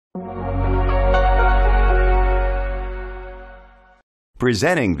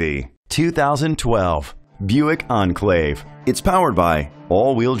Presenting the 2012 Buick Enclave. It's powered by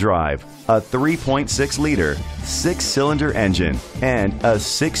all-wheel drive, a 3.6-liter, 6-cylinder engine, and a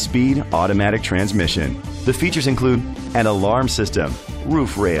 6-speed automatic transmission. The features include an alarm system,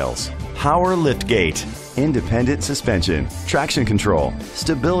 roof rails, power liftgate, independent suspension, traction control,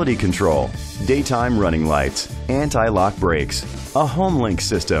 stability control, daytime running lights, anti-lock brakes, a HomeLink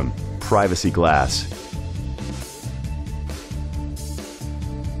system, privacy glass.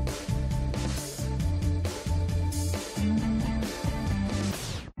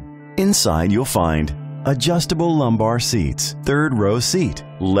 Inside you'll find adjustable lumbar seats, third row seat,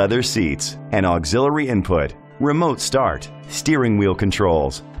 leather seats, an auxiliary input, remote start, steering wheel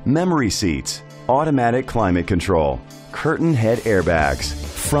controls, memory seats, automatic climate control, curtain head airbags,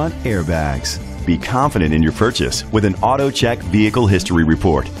 front airbags. Be confident in your purchase with an AutoCheck Vehicle History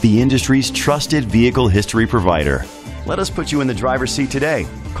Report, the industry's trusted vehicle history provider. Let us put you in the driver's seat today.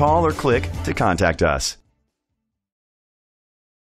 Call or click to contact us.